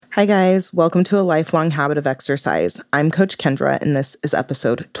Hi, guys. Welcome to A Lifelong Habit of Exercise. I'm Coach Kendra, and this is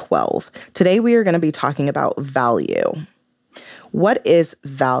episode 12. Today, we are going to be talking about value. What is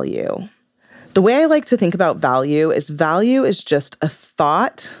value? The way I like to think about value is just a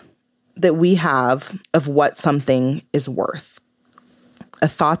thought that we have of what something is worth. A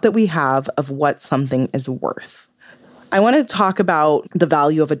thought that we have of what something is worth. I want to talk about the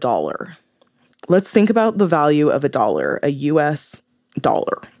value of $1. Let's think about the value of $1, a US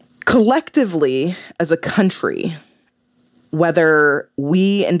dollar. Collectively, as a country, whether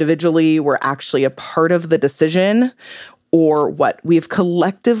we individually were actually a part of the decision or what, we've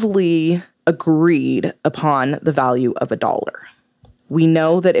collectively agreed upon the value of $1. We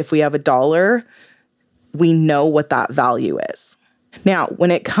know that if we have $1, we know what that value is. Now,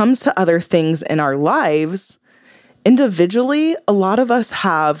 when it comes to other things in our lives, individually, a lot of us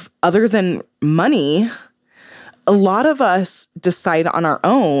have, other than money, a lot of us decide on our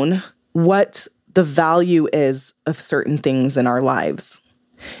own what the value is of certain things in our lives.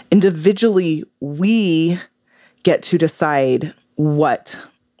 Individually, we get to decide what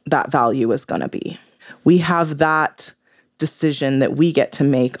that value is going to be. We have that decision that we get to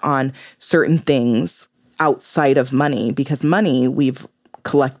make on certain things outside of money, because money, we've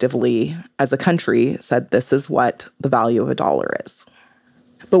collectively, as a country, said this is what the value of $1 is.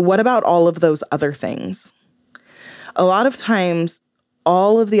 But what about all of those other things? A lot of times,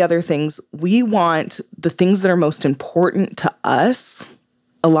 all of the other things, we want the things that are most important to us.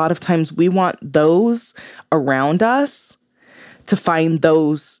 A lot of times we want those around us to find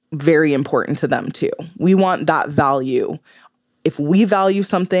those very important to them too. We want that value. If we value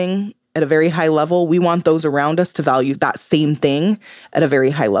something at a very high level, we want those around us to value that same thing at a very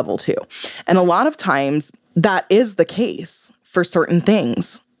high level too. And a lot of times that is the case for certain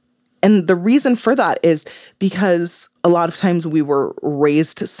things. And the reason for that is because a lot of times we were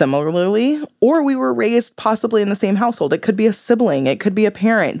raised similarly, or we were raised possibly in the same household. It could be a sibling, it could be a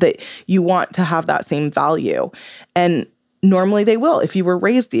parent that you want to have that same value. And normally they will. If you were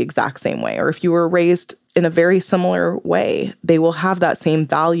raised the exact same way, or if you were raised in a very similar way, they will have that same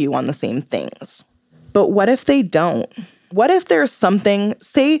value on the same things. But what if they don't? What if there's something,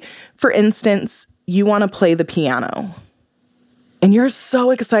 say, for instance, you want to play the piano, and you're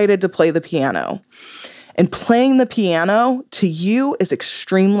so excited to play the piano. And playing the piano to you is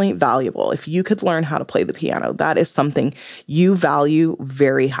extremely valuable. If you could learn how to play the piano, that is something you value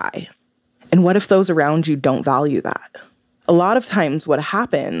very high. And what if those around you don't value that? A lot of times what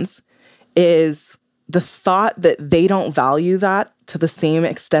happens is the thought that they don't value that to the same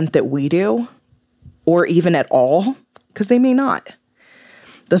extent that we do, or even at all, because they may not.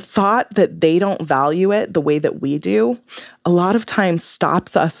 The thought that they don't value it the way that we do, a lot of times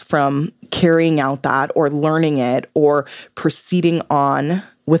stops us from carrying out that or learning it or proceeding on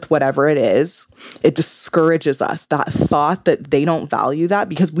with whatever it is. It discourages us, that thought that they don't value that,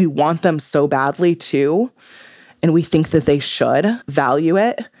 because we want them so badly too. And we think that they should value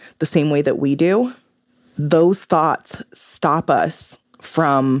it the same way that we do. Those thoughts stop us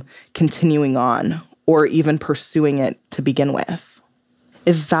from continuing on or even pursuing it to begin with.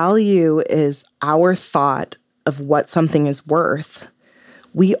 If value is our thought of what something is worth,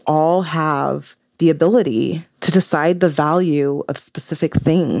 we all have the ability to decide the value of specific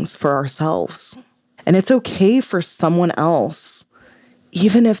things for ourselves. And it's okay for someone else,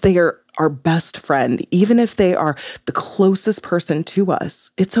 even if they are our best friend, even if they are the closest person to us,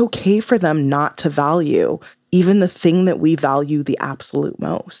 it's okay for them not to value even the thing that we value the absolute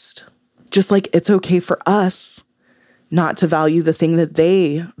most. Just like it's okay for us not to value the thing that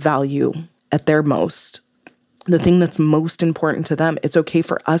they value at their most, the thing that's most important to them. It's okay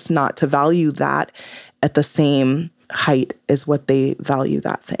for us not to value that at the same height as what they value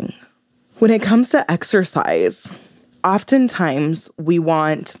that thing. When it comes to exercise, oftentimes we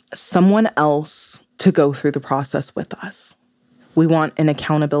want someone else to go through the process with us. We want an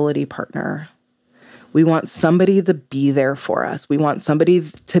accountability partner. We want somebody to be there for us. We want somebody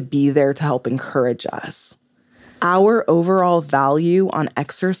to be there to help encourage us. Our overall value on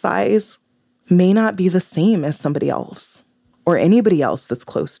exercise may not be the same as somebody else or anybody else that's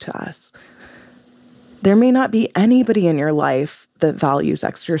close to us. There may not be anybody in your life that values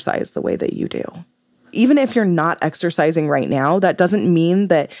exercise the way that you do. Even if you're not exercising right now, that doesn't mean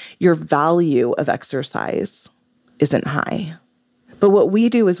that your value of exercise isn't high. But what we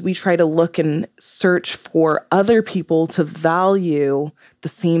do is we try to look and search for other people to value the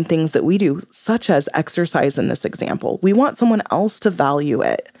same things that we do, such as exercise in this example. We want someone else to value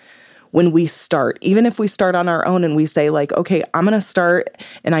it. when we start, even if we start on our own and we say like, okay, I'm going to start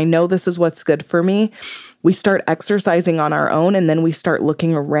and I know this is what's good for me. We start exercising on our own and then we start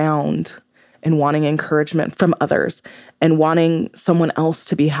looking around and wanting encouragement from others and wanting someone else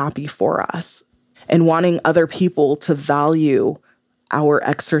to be happy for us and wanting other people to value our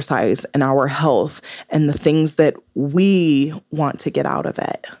exercise and our health and the things that we want to get out of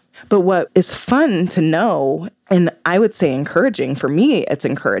it. But what is fun to know, and I would say encouraging, for me, it's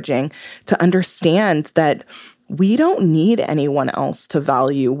encouraging to understand that we don't need anyone else to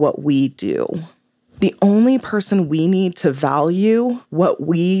value what we do. The only person we need to value what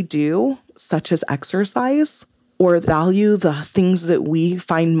we do, such as exercise, or value the things that we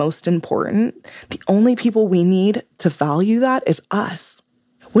find most important, the only people we need to value that is us.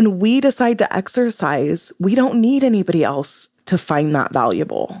 When we decide to exercise, we don't need anybody else to find that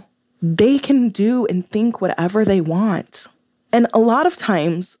valuable. They can do and think whatever they want. And a lot of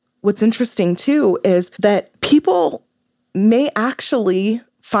times, what's interesting too is that people may actually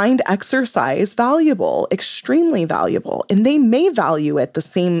find exercise valuable, extremely valuable, and they may value it the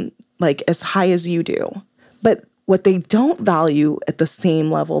same, like as high as you do. But what they don't value at the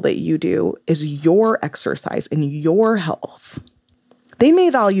same level that you do is your exercise and your health. They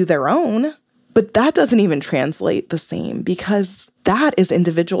may value their own, but that doesn't even translate the same because that is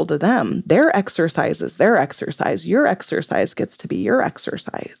individual to them. Their exercise is their exercise. Your exercise gets to be your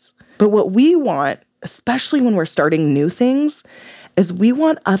exercise. But what we want, especially when we're starting new things, is we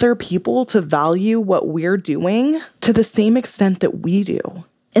want other people to value what we're doing to the same extent that we do.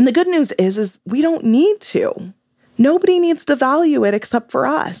 And the good news is we don't need to. Nobody needs to value it except for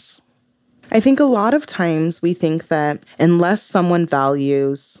us. I think a lot of times we think that unless someone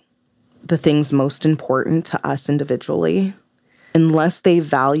values the things most important to us individually, unless they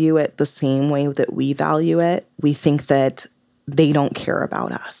value it the same way that we value it, we think that they don't care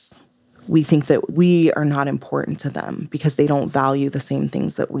about us. We think that we are not important to them because they don't value the same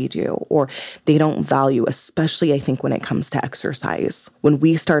things that we do, or they don't value, especially I think when it comes to exercise. When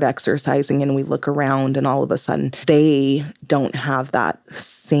we start exercising and we look around and all of a sudden they don't have that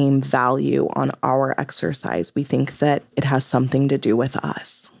same value on our exercise, we think that it has something to do with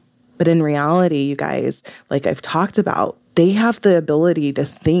us. But in reality, you guys, like I've talked about, they have the ability to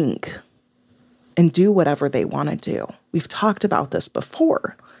think and do whatever they want to do. We've talked about this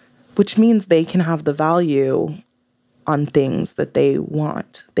before, which means they can have the value on things that they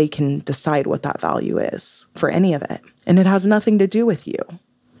want. They can decide what that value is for any of it. And it has nothing to do with you.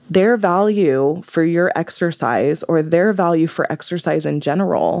 Their value for your exercise or their value for exercise in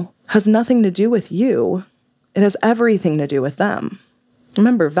general has nothing to do with you. It has everything to do with them.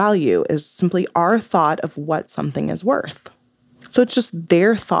 Remember, value is simply our thought of what something is worth. So it's just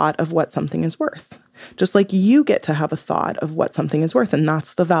their thought of what something is worth. Just like you get to have a thought of what something is worth, and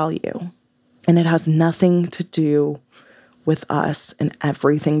that's the value. And it has nothing to do with us and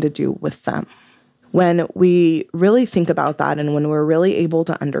everything to do with them. When we really think about that and when we're really able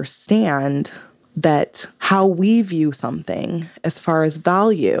to understand that how we view something as far as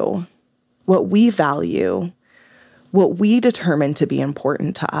value, what we value, what we determine to be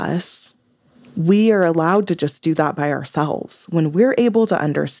important to us, we are allowed to just do that by ourselves. When we're able to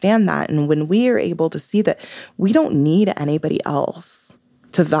understand that and when we are able to see that we don't need anybody else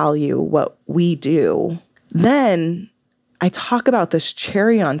to value what we do, then I talk about this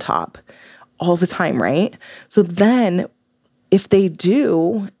cherry on top all the time, right? So then if they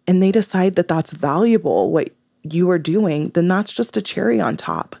do and they decide that that's valuable, what you are doing, then that's just a cherry on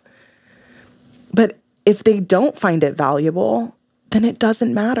top. But if they don't find it valuable, then it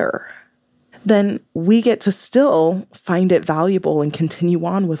doesn't matter. Then we get to still find it valuable and continue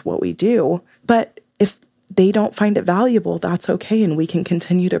on with what we do. But if they don't find it valuable, that's okay. And we can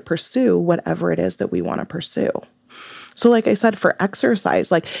continue to pursue whatever it is that we want to pursue. So like I said, for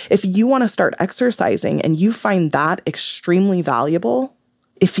exercise, like if you want to start exercising and you find that extremely valuable,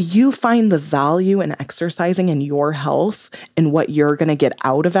 if you find the value in exercising and your health and what you're going to get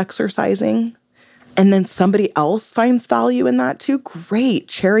out of exercising, and then somebody else finds value in that too, great,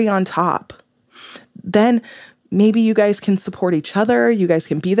 cherry on top. Then maybe you guys can support each other, you guys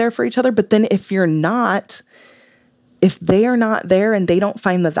can be there for each other. But then if you're not, if they are not there and they don't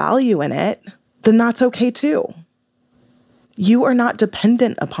find the value in it, then that's okay too. You are not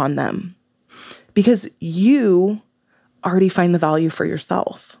dependent upon them because you already find the value for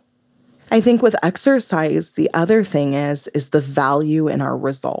yourself. I think with exercise, the other thing is the value in our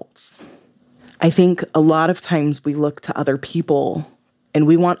results. I think a lot of times we look to other people and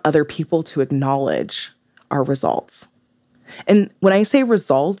we want other people to acknowledge our results. And when I say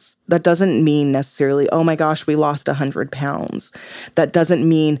results, that doesn't mean necessarily, oh my gosh, we lost 100 pounds. That doesn't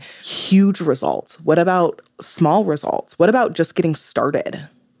mean huge results. What about small results? What about just getting started?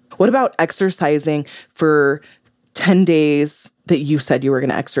 What about exercising for 10 days that you said you were going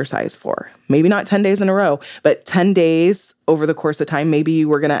to exercise for? Maybe not 10 days in a row, but 10 days over the course of time. Maybe you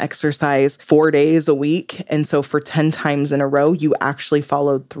were going to exercise 4 days a week. And so for 10 times in a row, you actually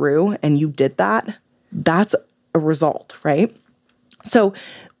followed through and you did that. That's a result, right? So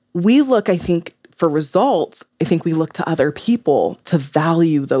we look, I think, for results, I think we look to other people to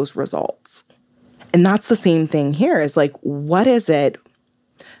value those results. And that's the same thing here is like, what is it?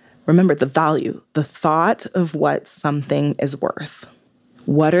 Remember the value, the thought of what something is worth.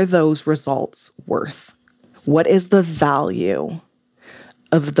 What are those results worth? What is the value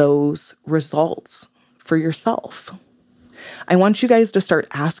of those results for yourself? I want you guys to start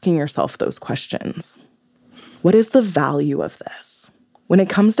asking yourself those questions. What is the value of this? When it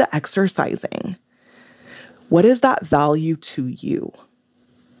comes to exercising, what is that value to you?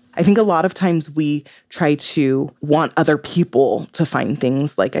 I think a lot of times we try to want other people to find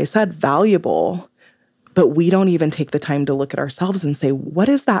things, like I said, valuable, but we don't even take the time to look at ourselves and say, what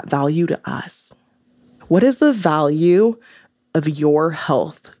is that value to us? What is the value of your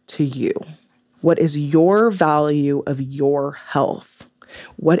health to you? What is your value of your health?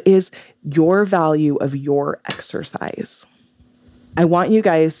 What is your value of your exercise? I want you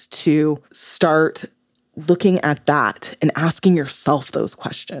guys to start looking at that and asking yourself those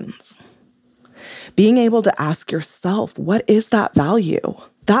questions. Being able to ask yourself, what is that value?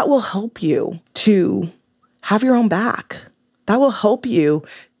 That will help you to have your own back. That will help you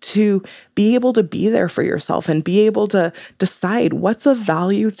to be able to be there for yourself and be able to decide what's of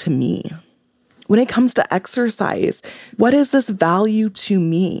value to me. When it comes to exercise, what is this value to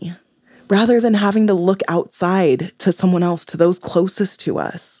me? Rather than having to look outside to someone else, to those closest to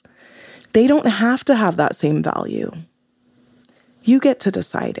us. They don't have to have that same value. You get to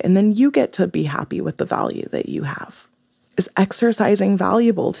decide, and then you get to be happy with the value that you have. Is exercising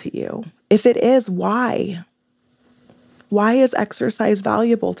valuable to you? If it is, why? Why is exercise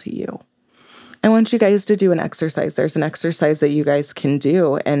valuable to you? I want you guys to do an exercise. There's an exercise that you guys can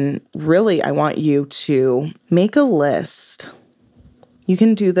do, and really, I want you to make a list. You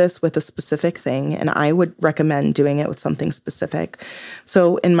can do this with a specific thing, and I would recommend doing it with something specific.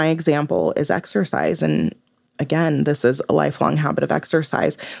 So in my example is exercise. And again, this is a lifelong habit of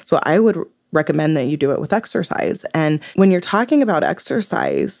exercise. So I would recommend that you do it with exercise. And when you're talking about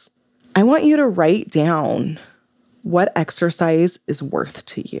exercise, I want you to write down what exercise is worth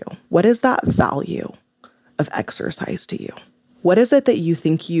to you. What is that value of exercise to you? What is it that you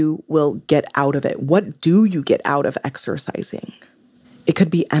think you will get out of it? What do you get out of exercising? It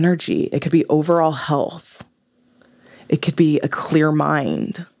could be energy. It could be overall health. It could be a clear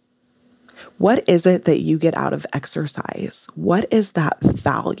mind. What is it that you get out of exercise? What is that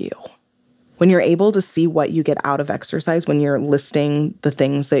value? When you're able to see what you get out of exercise, when you're listing the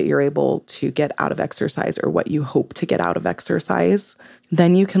things that you're able to get out of exercise or what you hope to get out of exercise,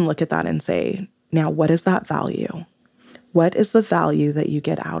 then you can look at that and say, now, what is that value? What is the value that you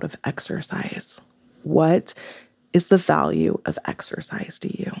get out of exercise? What is the value of exercise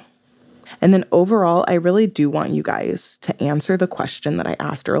to you? And then overall, I really do want you guys to answer the question that I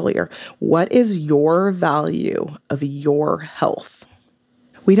asked earlier. What is your value of your health?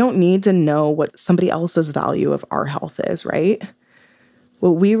 We don't need to know what somebody else's value of our health is, right?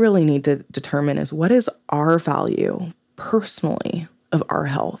 What we really need to determine is what is our value personally of our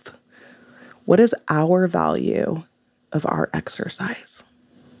health? What is our value of our exercise?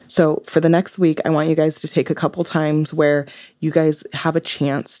 So for the next week, I want you guys to take a couple times where you guys have a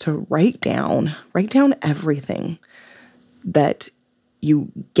chance to write down everything that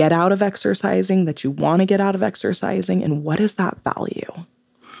you get out of exercising, that you want to get out of exercising, and what is that value?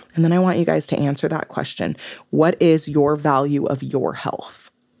 And then I want you guys to answer that question. What is your value of your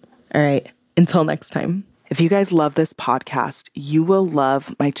health? All right, until next time. If you guys love this podcast, you will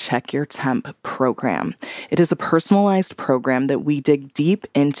love my Check Your Temp program. It is a personalized program that we dig deep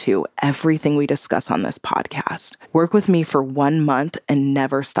into everything we discuss on this podcast. Work with me for 1 month and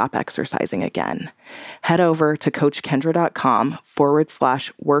never stop exercising again. Head over to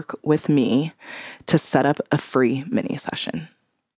coachkendra.com/work with me to set up a free mini session.